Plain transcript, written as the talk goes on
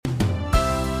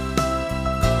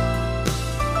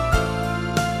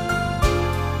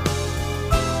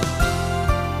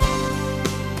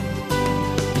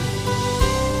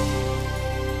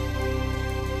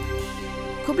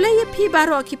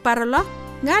baro ki paralog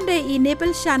ngade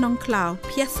enable shanong cloud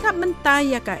piasngap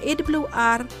mentaya ka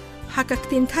AWR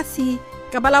hakaktin khasi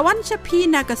kabalawan shapi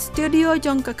na ka studio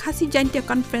jong ka khasi jantia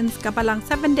conference kabalang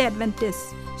 7 Day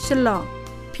Adventist Shalom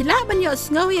pila banyo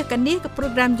sngaw ya kani ka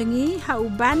program jengi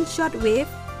hauban shortwave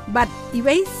but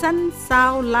iwaisan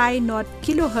sound line not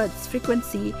kilohertz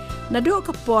frequency nado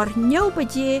kapor nyau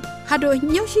baje hado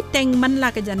nyau shiteng man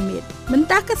la ka janmit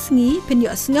menta ka sngi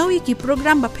penyo sngawi ki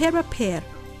program ba pher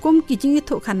kum ki jingi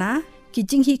tho khana ki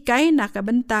jing hi kai na ka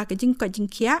benta ka jing ko jing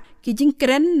khia ki jing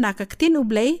kren na ka tin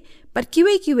ublei pat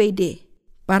kiwei de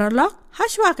paralok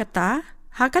haswa kata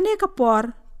hakane kapor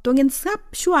tungin sap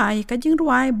shuai ka jing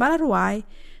ruai balarwai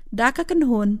da ka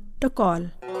kanhon to call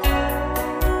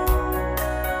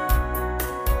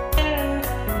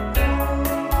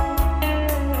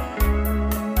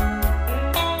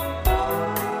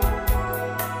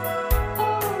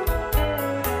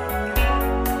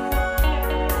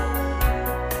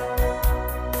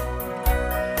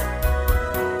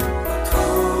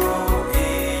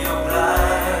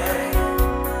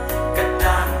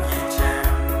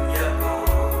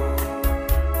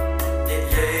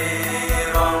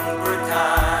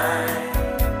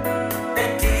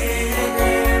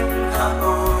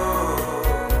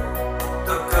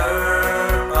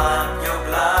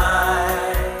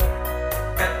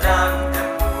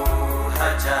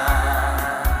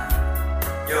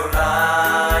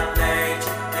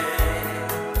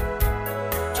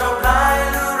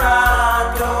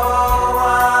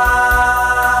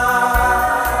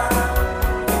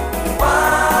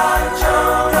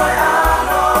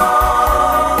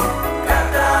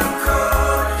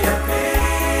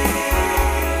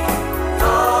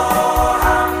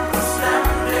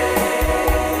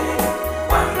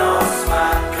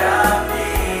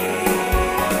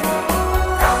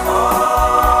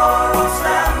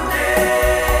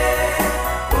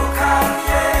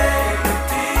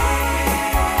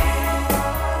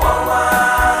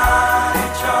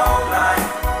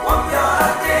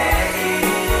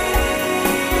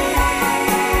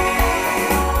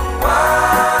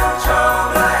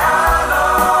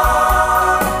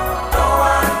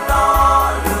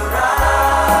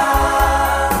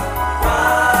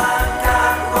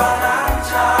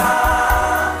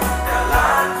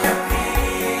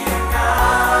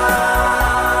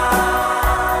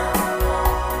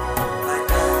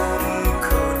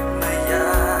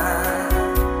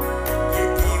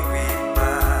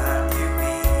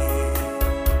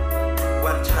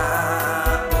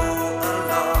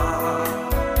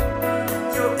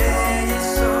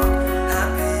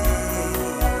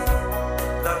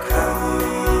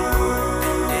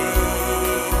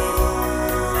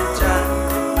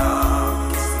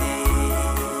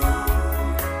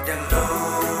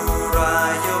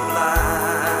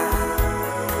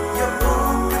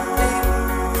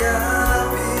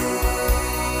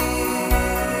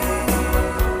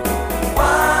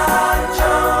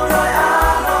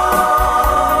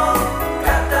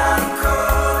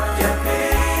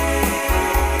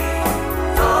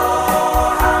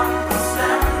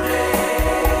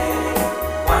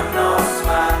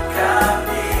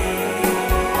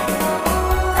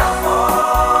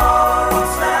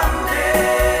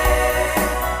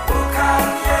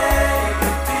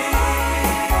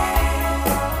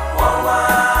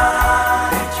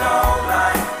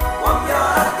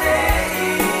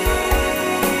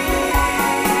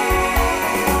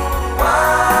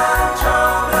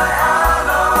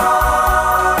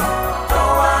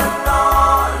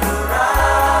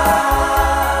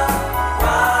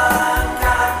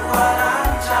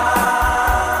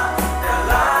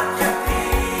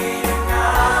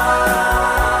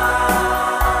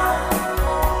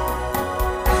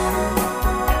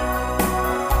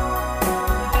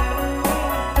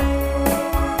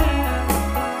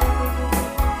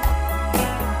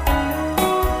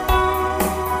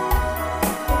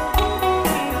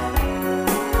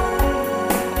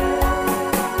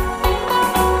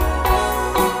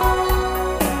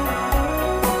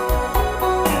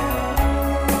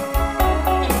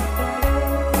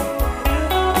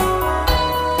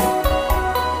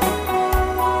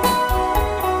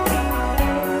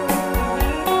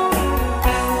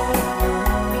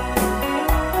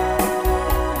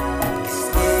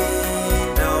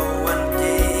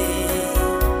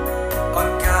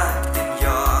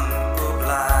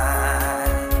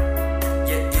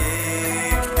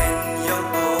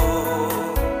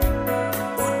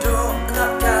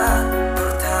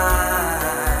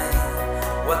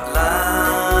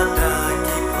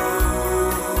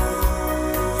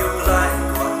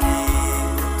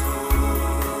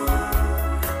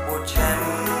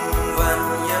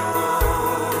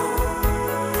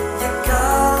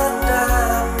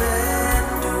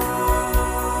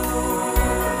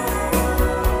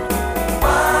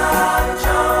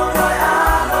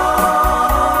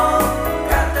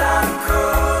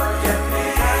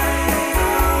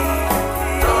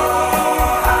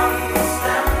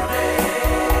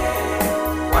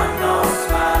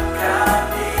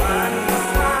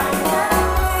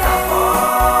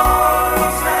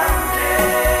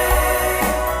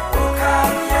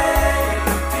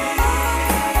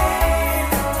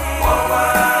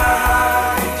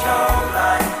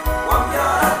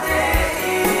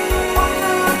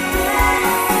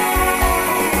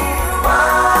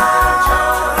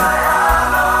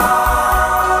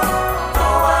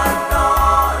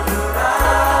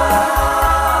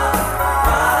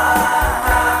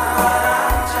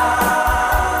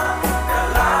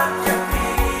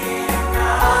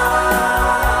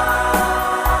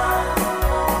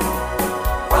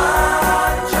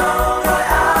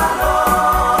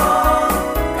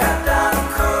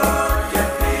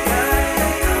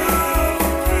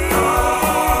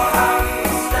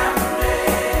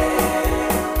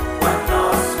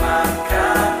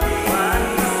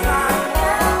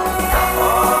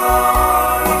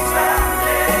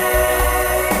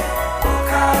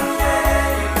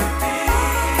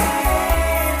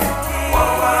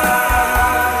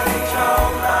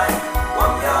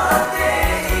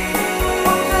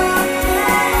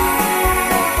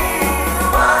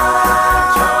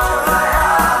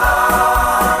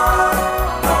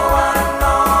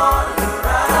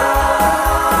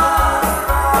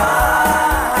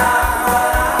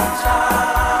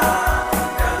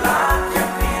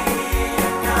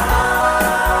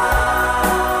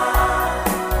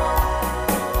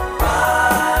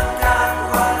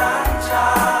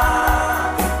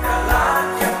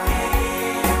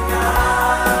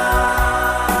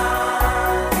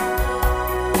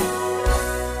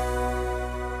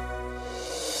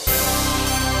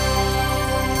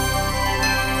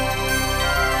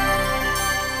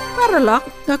lok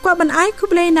ngakwa ban ai ku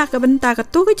blai nak benta ka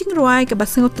tu ke jing ruai ke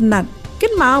basngot nat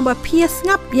kin mau ba pies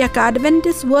ngap ya ka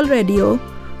Adventist World Radio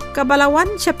ka balawan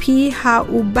chapi ha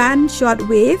u ban short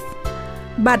wave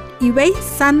but iway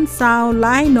sun sound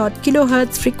line not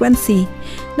kilohertz frequency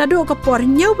na do ka por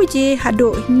nyau bije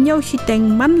hado nyau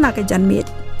shiteng man la ka janmit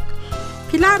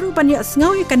pilaru ban ya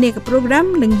sngaw ya kane ka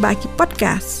program leng ba ki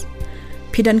podcast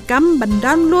pidan kam ban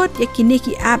download ya kini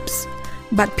ki apps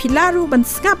but pilaru ban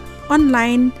skap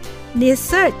online ni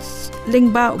search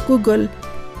link ba Google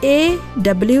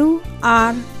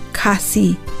AWR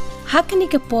Kasi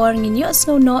hakni ka por nginyo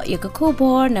snow no ya ka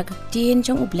khobor na ka tin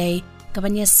jong ublay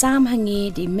kabanya sam hangi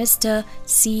di Mr.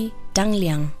 C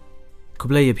Dangliang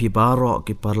kublay ya pi baro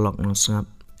ki parlok no sngap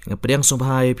nga priang song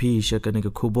bhai pi sha ka ni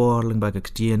ka khobor leng ba ka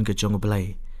tien ka jong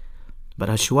ublay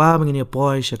bara shwa mangini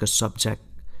boy sha ka subject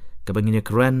ka bangini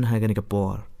kran ha ka ni ka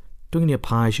por tungini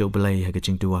pai sha ublay ha ka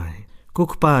jing tuai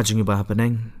kukpa jingi ba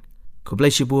paneng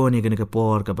kublay shibu ni ka ni ka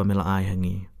por ka ba mela ai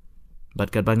hangi bat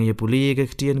ka bangi puli ka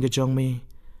tien ka jong mi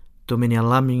to meni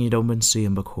alam ngi do men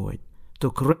sim ba khoi to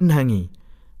kran hangi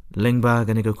lengba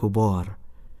ka ni ka khobor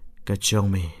ka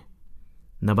jong mi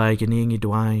na bai ka ni ngi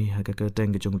duai ha ka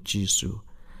teng ka jong Jesu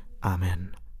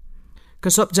amen ka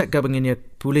subject ka bangi ni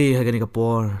puli ha ka ni ka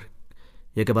por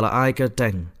ya ka bala ai ka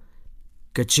teng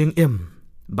ka jing im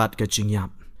bat ka jing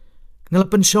yap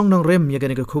ngalapan syong nang rem ya ka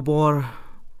ni ka khobor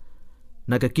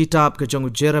na ka kitab ka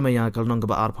jong Jeremiah kal nong ka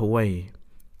ba ar phawai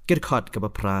kirkhat ka ba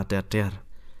pra ter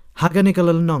hagani ka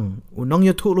lalnong unong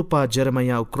ya thu lupa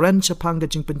Jeremiah ukran chapang ka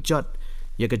jing penjat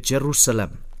ya ka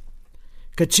Jerusalem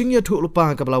ka jing ya thu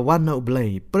lupa ka bala wana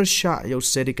ublay persha ya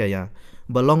usedikaya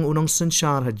balong unong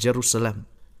senshar ha Jerusalem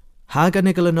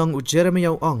hagani ka lalnong u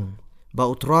Jeremiah ong ba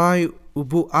utrai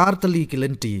ubu artali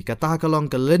kilenti kata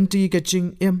kalong kalenti ka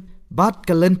jing im bat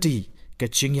kalenti ka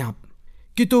jing yap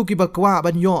kitu ki ba kwa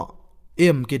ban yo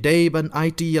im ki day ban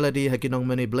IT yaladi ha kinong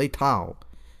mani blay tau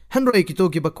hanrei kitu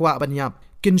ki ba kwa ban yap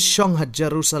kin shong ha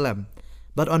Jerusalem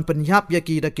but on penyap ya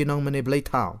ki da kinong mani blay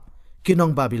tau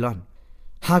kinong Babylon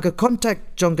ha ka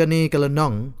contact jong kani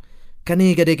kalanong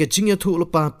kani ka de ka jing ya thu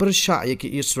lupa persha ya ki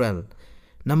Israel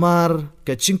namar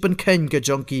ka jing pen ken ka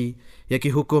jong ki ya ki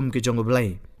hukum ki jong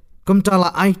blay kum tala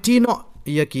IT no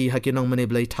ya ki ha kinong mani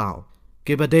blay tau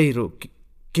ki ba day ru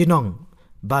kinong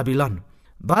Babylon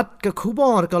bat ka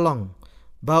khubor kalong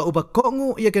ba uba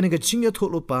kongu ya kani ka jing ya thu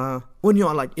lupa unyo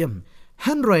like im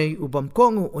hanrei ubam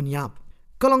kongu unyap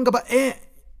kalong ka ba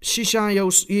shisha ya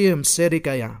usim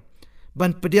serikaya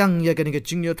ban pediang ya kani ka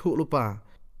jing ya thu lupa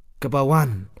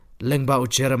kabawan lengba u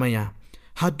Jeremiah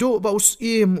hadu ba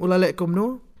usim ulale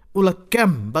komno ula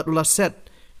kem bat ula set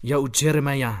ya u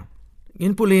Jeremiah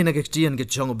in puli na ka jian ka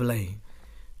jong blay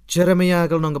Jeremiah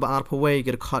kalong ka ba ar phawai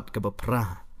ka khat ka ba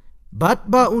pra bat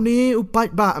ba uni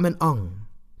upat ba amen ong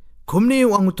kumni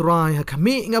wang utrai ha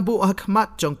kami ngabu ha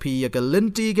khamat jong pi ya ka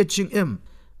lenti ka jing im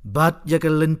bat ya ka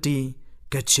lenti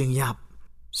ka jing yap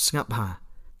sngap ha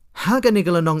ka ni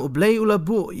ka lanong ublay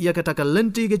ulabu ya ka ta ka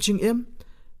lenti ka jing im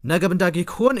na ka benda ki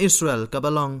khon Israel ka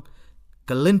balong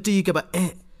ka lenti ka ba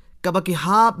ka ba ki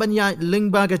ha ban ya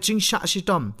lingba ka jing sha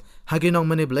shitom ha ki nong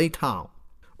mani blay tau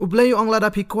ublay ong la da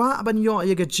pi kwa ban yo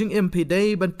ya ka jing im pi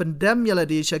day ban pendam ya la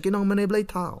di sha ki nong mani blay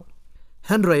tau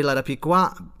hanrei la da pi kwa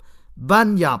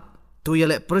ban yap tu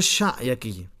yale persha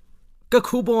yaki ka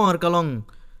khubor kalong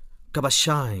ka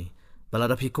basai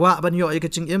balada phikwa ban yo ka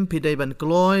ching em pidai ban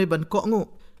kloi ban ko ngu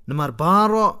namar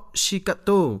baro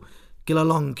shikato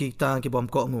kilalong kita ki bom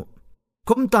ko ngu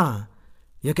kumta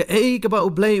yaka ka ba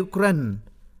ublay ukran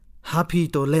happy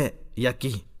to le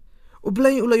yaki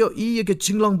ublay ulayo ka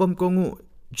chinglong bom ko ngu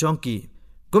jonki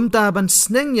kumta ban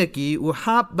sneng yaki u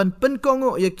hap ban pen ko ngu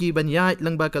yaki ban yai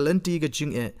lang ba kalenti ka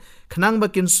ching khnang ba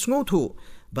kin sngu thu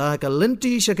ba ka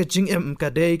lenti sha ka jing em ka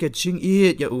day ka jing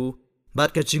ya u bat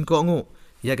ka jing ko ngu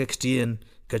ya ka ktien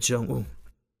ka jong u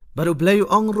baru blay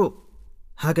ong ru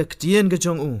ha ka ktien ka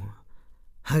jong u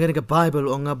ha ka Bible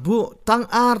ong abu tang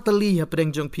ar tali ha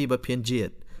preng jong pi ba pien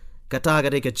jet kata ka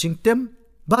day ka jing tem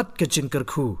bat ka jing kar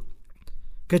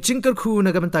khu na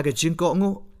ka banta ka jing ko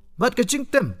ngu bat ka jing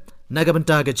tem na ka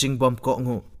banta ka jing bom ko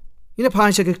ngu ina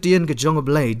phai sha ka tien ka jong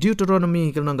blay Deuteronomy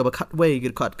ka nang ka ba khat way ka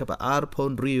khat ka ba ar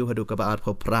phon riu hadu ka ba ar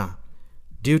pho pra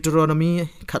Deuteronomy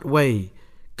khat way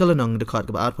ka nang de khat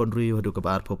ka ba ar phon riu hadu ka ba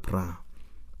ar pho pra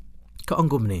ka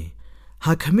ongum ne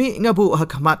ha khami ngabu ha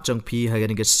khamat jong pi ha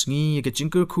ga sngi ka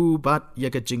jingker khu bat ya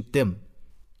ka jing tem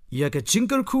ya ka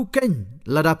jingker khu ken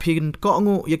lada pin ko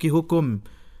ngu ya ki hukum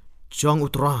jong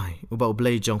utrai uba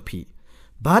blay jong pi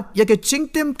bat ya ka jing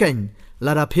tem ken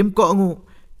lada phim ko ngu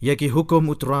yaki hukum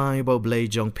utrai ba blay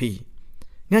jong pi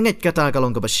nganget kata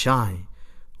kalong ka basai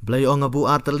blay ong abu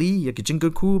atali yaki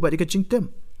jingker khu ba di ka jingtem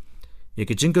ya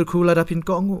ke jingkel khu la dapin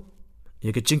ko ngu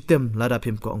ya ke jingtem la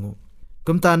dapim ko ngu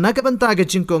kumta na ka banta ke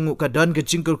jingko ngu ka don ke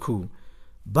jingkel khu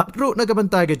batru na ka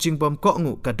banta ke jingbom ko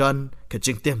ngu ka don ke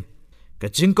jingtem ka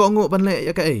jingko ngu ban le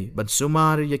ya ka ei ban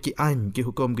sumar ya ki an ki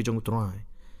hukum ki jong trai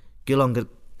ki long ka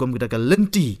kum ka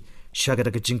lenti sha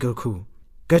ka jingkel khu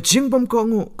ka jingbom ko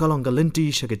ngu ka long ka lenti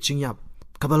sha ka jingyap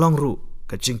ka balong ru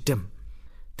ka jingtem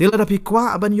tila da pi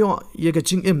kwa ban yo ye ka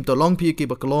jingim to long pi ki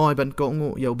bakloi ban ko ngu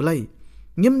ya blai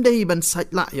ngim dei ban sait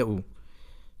la ya u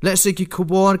le se ki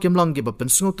khubor kem long ki ba ban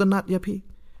sngot tanat ya pi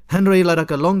Henry la da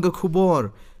ka long ka khubor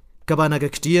ka bana ka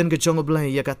ktien ka jong blai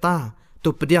ya ka ta tu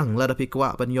pediang la da pi kwa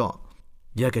ban yo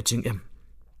ya ka jingim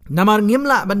namar ngim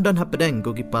la ban don hapdeng ko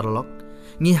ki parlok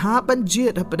ngi ha ban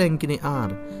jet hapdeng kini ar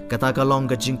kata ka long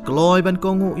ka jing kloi ban ko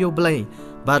ngu yo blai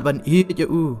bat ban i ya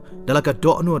u dala ka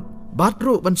do nut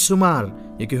batru ban sumar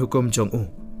ya ki hukum jong u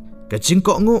ka jing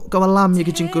ko ngu ka walam ya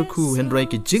ki jing ko khu Henry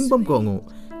ki jing bom ko ngu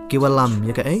ki walam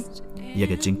ya ka ei ya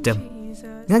ka jing tem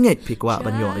nganget pi kwa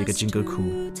ban yo ya ka jing ko khu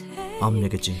am ya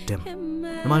ka jing tem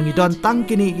namar ngi don tang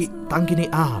kini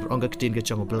ar ong ka tin ka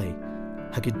jong blai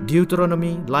haki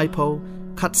Deuteronomy Laipo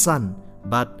khat san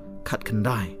bat khat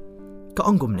khandai ka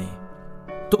ongum ne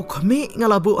to khami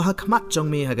ngalabu ha khmat jong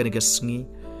mi ha gani ka sngi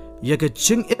ya ka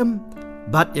jing em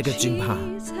bat ya ka jing bha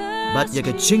bat ya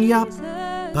ka jing yap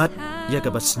bat ya ka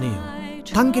basneo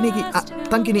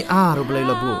tangkini ar blai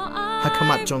labu ha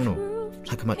khmat jong no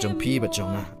ha khmat jong pi ba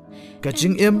jong na ka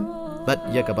jing em bat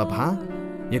ya ka bha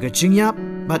ya ka jing yap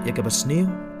bat ya ka basneo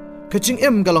ka jing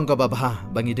em ka long ka bha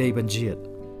bangi dei ban jiat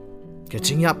ka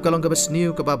jing yap ka long ka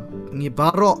basneo ka ba ngi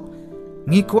baro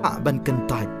ngi kwa ban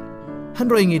kentai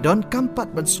Henry ngi don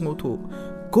kampat ban sngotu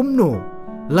kumno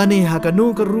lani ha ka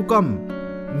nu ka rukam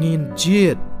ngin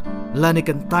jiat lani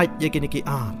kentai ya kini ki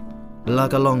ar la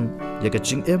ka long ya ka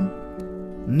jing em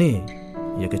ne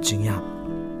ya ka jing yap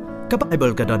ka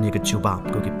Bible ka don ya ka chubab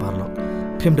ko ki parlok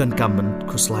phim don kam ban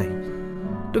khuslai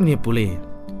tung ni pule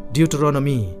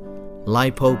Deuteronomy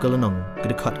Laipo kalanong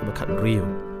ka khat ba khat rio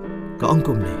ka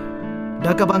ongkum ne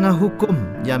da ka banga hukum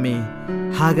yami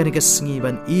haga ni ka sngi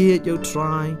ban e yo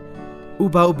try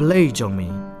uba ublei jong mi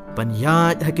ban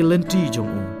ya hakilenti jong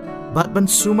u bat ban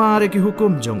sumare ki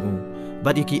hukum jong u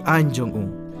bat iki an jong u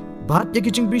bat yaki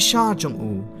jing bisha jong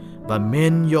u ba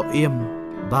men yo em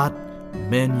bat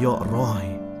men yo roy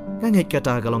nganget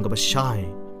kata galong ka bashai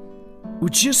u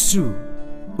Jesu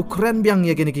ukran biang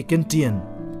yaki ni ki kentien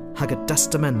haga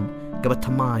testament ka ba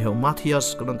thamai ho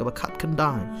Matthias galong ka ba khat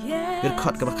khandai ger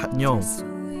khat ka ba khat nyo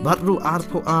bat ru ar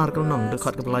pho ar galong de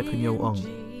khat ka ba lai phnyo ong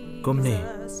komne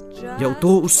yau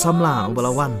to usamla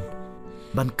ubalawan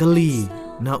ban kali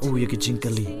na u yaki jing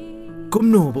kali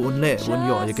kumno bo unle bon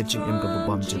yo yaki jing em ka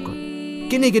bam jekot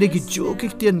kini gere ki jo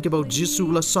kiktian ke bau Jesu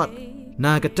la sat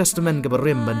na ka testament ka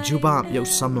barem ban jubab yau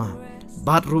samla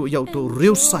bat ru yau to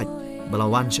real sat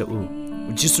balawan cha u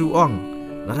Jesu ong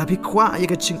la rabi kwa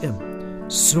yaki jing em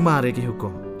sumare ki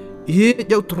hukum ye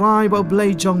yau try ba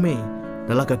blai jong me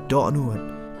dala ka do nuat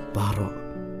baro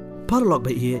parlok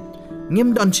ba ye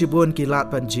ngim don chibon ki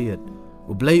lat ban jiet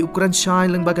u blai ukran shai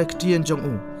leng ba ka ktien jong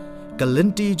u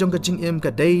kalenti jong ka jing em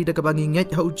ka dei da ka bangi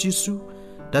nget hau Jesu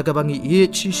da ka bangi ye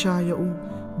chi sha ya u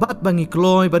bat bangi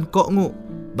kloi ban ko ngu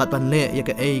bat ban le ya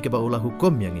ka ei ka ba ula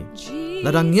hukum yangi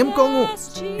ladang ngim ko ngu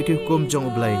iki hukum jong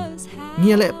u blai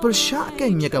ngia le persha ke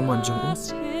nya ka mon jong u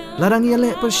ladang ngia le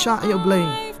persha ya u blai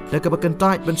da ka ba kan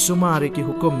tait ban sumari ki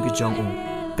hukum ki jong u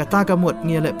kata ka mot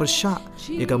ngia le persha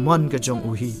ya ka mon ka jong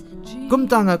u hi kum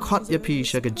tanga khot ya pi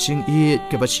sha ka jing e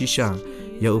ka ba chi sha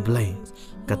ya u blai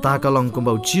kata ka long kum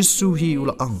ba Jesu hi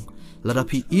ula ong la da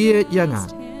pi e ya nga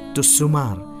tu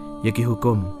sumar ya ki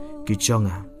hukum ki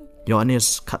jonga Yohanes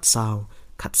khat sao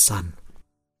khat san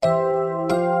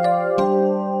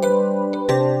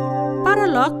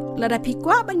paralog la da pi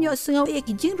kwa ban yo sngau e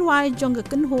ki jing ruai jong ka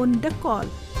kan hon de kol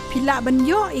pila ban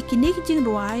yo e ki ne ki jing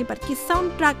ruai bat ki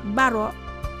soundtrack baro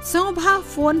song bha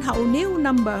phone ha u new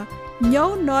number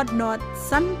nyo not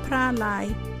san pra lai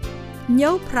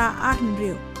nyo pra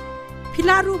arnriu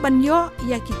pilaru banyo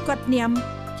ya ki kot niam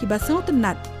ki basong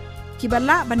tunat ki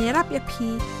bala banerap ya phi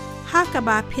ha ka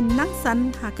ba phin nang san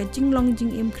ha ka jinglong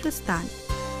jing im kristan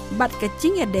bat ka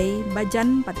jing ya dei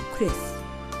bajan bat chris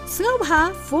sngau ha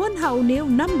phone ha u new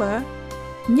number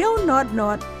nyo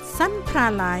not san pra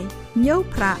lai nyo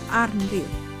pra arnriu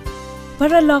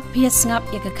Paralog pias ngap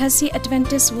ya ka Khasi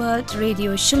Adventist World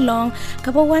Radio Shillong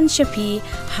kabawan shapi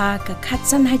ha ka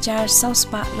khatsan hajar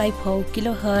sauspa laipo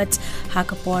kilohertz ha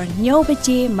ka por nyo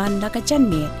beje man la ka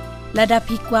chanme lada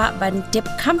pikwa ban tip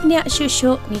company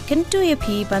shusho ni kentu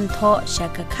yapi ban tho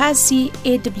shakakhasi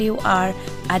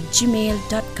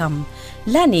awr@gmail.com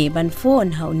lani ban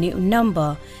phone hau ni number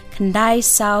khandai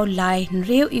sau lai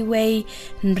real iway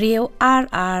real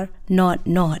rr not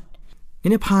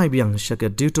ini phai biang shaka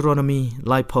Deuteronomy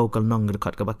lai pho kal nong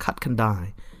khat ka ba khat khandai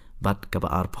bat ka ba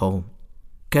ar pho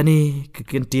kani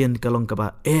kin tien kalong ka ba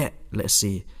le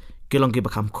si kilong ki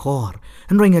ba kham khor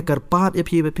an ringa kar pat e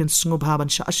phi be pin sngo bha ban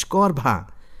sha skor bha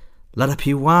lada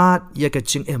phi wat ya ka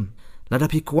ching em lada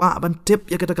phi kwa ban tip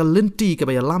ya ka ta ka linti ka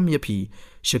ba ya lam ya phi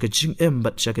shaka ching em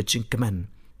bat shaka ching kaman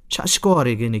sha skor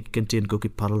e ni kin tien ko ki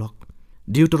parlok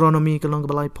Deuteronomy kalong ka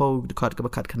ba lai pho khat ka ba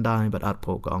khat khandai bat ar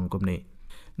pho ka ong kum ni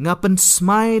ngapan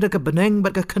smai da ka beneng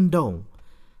bat ka khandong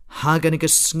ha ga ni ka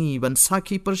sngi ban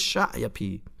saki per sha ya phi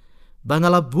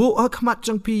bangala bu akhmat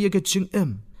chang phi ya ka ching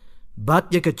em bat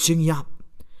ya ka ching yap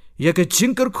ya ka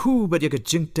ching kar khu bat ya ka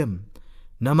ching tem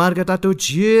namar ka ta to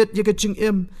jiet ya ka ching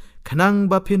em khnang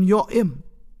ba phin yo em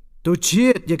to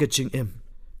jiet ya ka ching em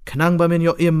khnang ba men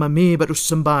yo em ma mi bat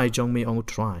usmbai jong mi ong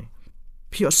try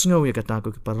phi osngo ya ka ta ko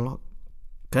ki parlok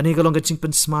kani ka long ka ching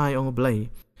pen smai ong blai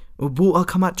ubu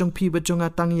akhamat jong phi bat jong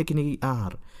atang ya kini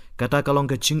ar kata ka long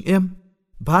ka ching em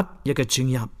bat ya ka ching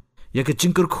yap ya ka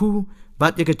ching kar khu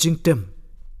bat ya ka ching tem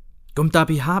kum ta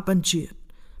pi ha pan jiet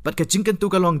bat ka ching kan tu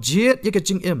ka long jiet ya ka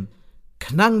ching em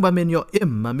khnang ba men yo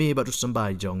em ma mi ba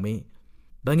usmbai jong mi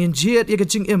bangin jiet ya ka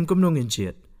ching em kum nong in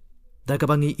jiet da ka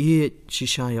bangi e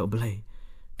shisha ya blai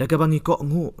da ka bangi ko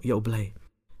ngu ya blai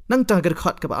nang ta gar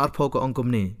khat ka ba ar pho ko ong kum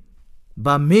ni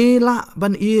ba me la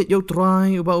ban e yo try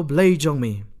ba blai jong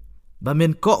mi ba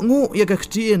men ko ngu ya ka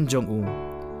ktien jong u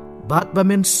bat ba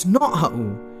men sno ha u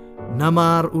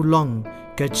namar ulong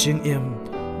ka ching em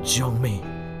jong mi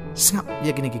sngap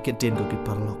ya kini ki ketien ko ki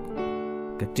parlok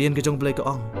ketien ke jong blai ko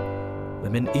ong ba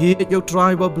men e yo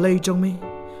try ba blai jong mi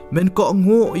men ko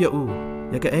ngu ya u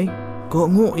ya ka ai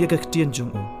ko ngu ya ka ktien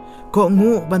jong u ko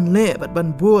ngu ban le bat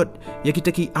ban buat ya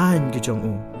kita ki an ki jong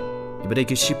u ibadai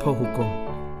ki shipo hukum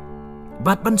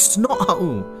bat ban sno ha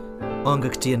u ong ka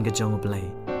ktien ke jong blai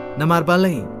namar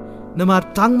balai namar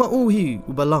tang ma u hi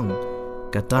u balong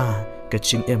kata ka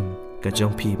ching em ka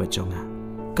jong phi ba jonga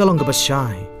kalong ka ba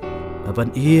shai aban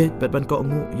e bat ban ko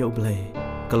ngu ya u blai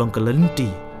kalong ka lenti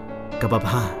ka ba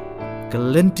bha ka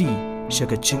lenti sha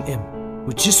ka ching em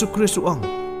u Jesu Christ ong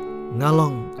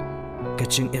ngalong ka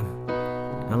ching em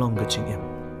ngalong ka ching em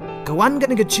kawan ka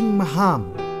ni ka ching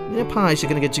maham ne phai sha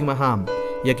ka ni ka ching maham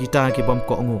ya kita ki bom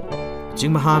ko ngu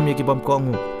ching maham ya ki bom ko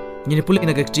ngu ni puli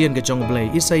na ka tien ka jong blai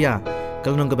Isaya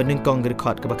kalong ka baning kong ka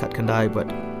khat ka ba khat khandai bat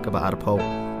ka ba ar pho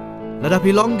lada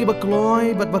pilong ki ba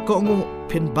kloi bat ba ko ngu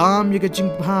phin bam ya ka ching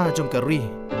pha jong ka ri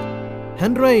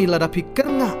henry lada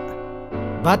pikanga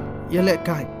bat ya le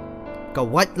kai ka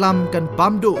white lam kan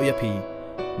bam do ya pi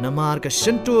namar ka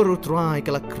sentur utrai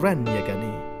kala kren ya ka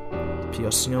ni pi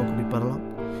osngo ku bi parlok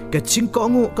ka ching ko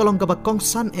ngu kalong ka ba kong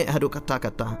san e hadu kata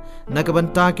na ka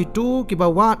banta ki tu ki ba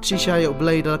wat si shay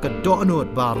blai da ka do anut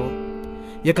baro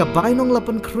ya ka bainong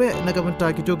lapan kre na ka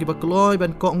banta ki tu ki ba kloi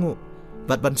ban ko ngu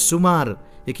bat ban sumar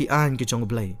ya ki an ki chong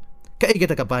blai ka e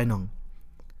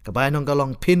ka bainong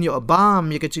kalong pin yo bam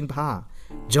ya ka ching pha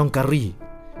jong kari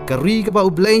ka ba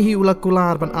ublai hi ula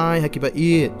kular ban ai ha ki ba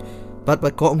eat bat ba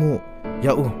ko ngu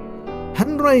ya u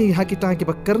hanrai ha kita ki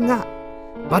ba kernga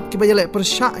bat ki ba yale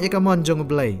persha ya ka mon jong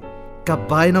blai ka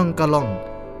bainong kalong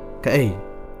ka ai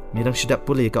mirang sidap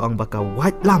puli ka ong ba ka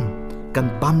white lam kan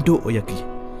bam do ya ki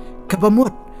ka ba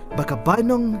mut ba ka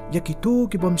bainong ya ki tu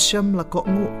ki bom syam la ko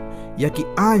ngu ya ki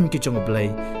an ki jong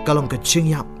blai kalong ka ching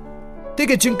yap te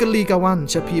ke ching kali kawan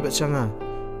sapi ba changa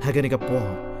ha ga ni ka po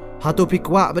hatu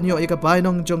pikwa ban yo ka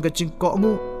bainong jong ka ching ko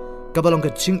ngu ka balong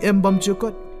ka ching em bom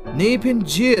chukot ni pin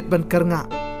jiet ban karnga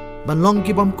ban long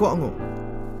ki bom ko ngu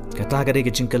kata ka de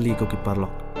ke ching kali ko ki parlok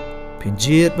pin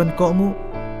jiet ban ko ngu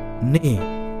ni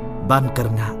ban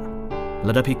karnga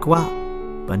lada pikwa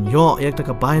ban yo ta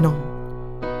ka bainong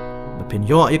ba pin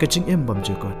yo ka ching em bom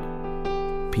chukot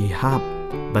pi hap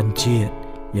ban jiet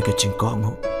ka ching ko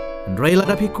ngu Rai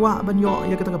lada pikwa ban yo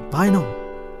ka ta ka bainong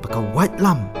ba ka white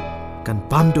lam kan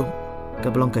pamdu ka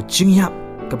belong ka chingyap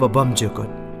ka babam jekot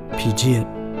pijiet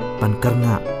ban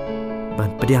karnga ban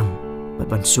pediang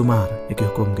ban sumar ya ki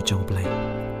hukum ki jong play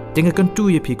tinga kan tu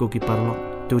ye pi ko ki parlo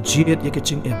to jiet ya ka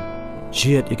ching em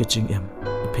jiet ya ka ching em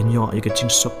penyo ya ka ching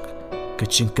sok ka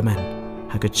ching keman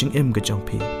ha ka ching em ka jong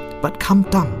pi bat kham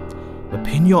tam ba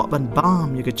penyo ban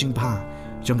bam ya ka ching ba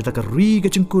jong ta ka ri ka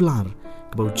ching kular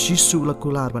ka ba jisu la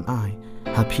kular ban ai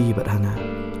ha pi bat hanga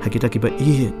ha kita ki ba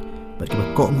iet bat ki ba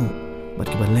ko mu bat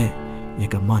ki ba le ya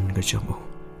ka man ka jong u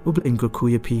ubla ing ko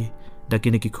ku ye pi da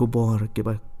kini ki ku bor ki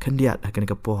ba kandiat ha kini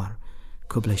ka por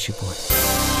ku bless you boy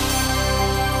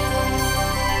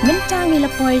Mentang ila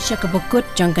poi syaka bukut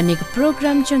jangkani ke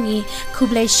program jangi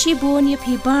kublai shibun ya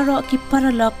pi baro ki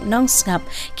paralok nong ngap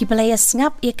ki pelaya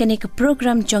ngap ya kani ke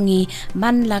program jangi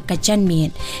man la ka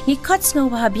janmiet ni khot ngau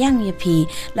bahabyang ya pi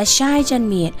la shai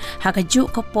janmiet ha ka ju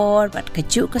ko por bat ka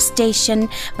ju ka station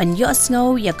ban yo ngau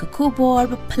ya ka kubor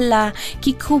ba phla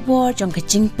ki kubor jong ka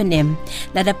jing penem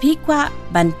la da pi kwa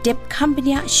ban tip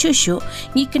company shushu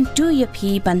ni kan tu ya pi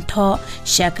ban tho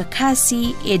syaka khasi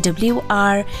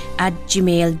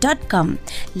awr@gmail.com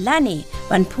Lani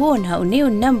ban phone hau new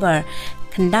number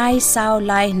kandai sao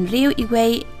lai riu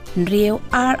iway riu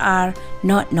rr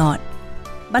not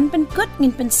ban pen kut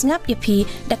ngin pen ngap ya pi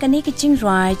dakani ki ching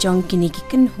rai jong kini ki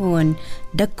kan hun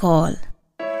the call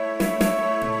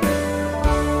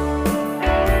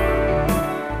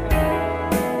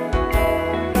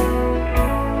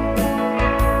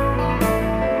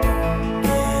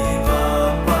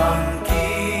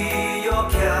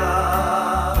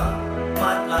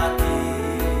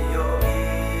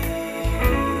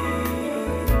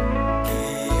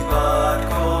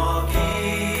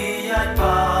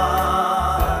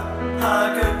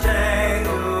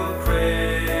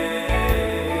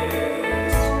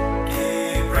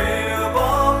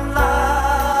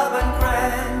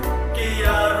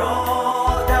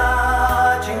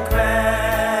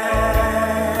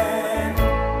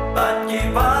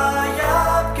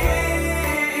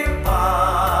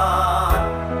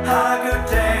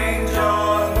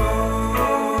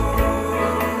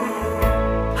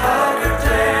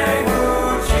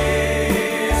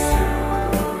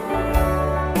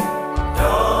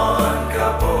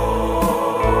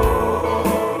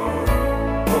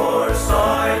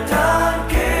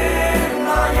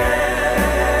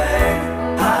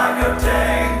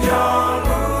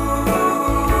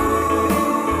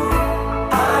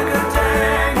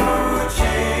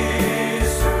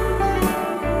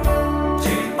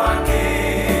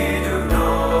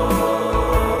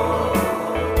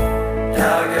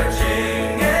Taga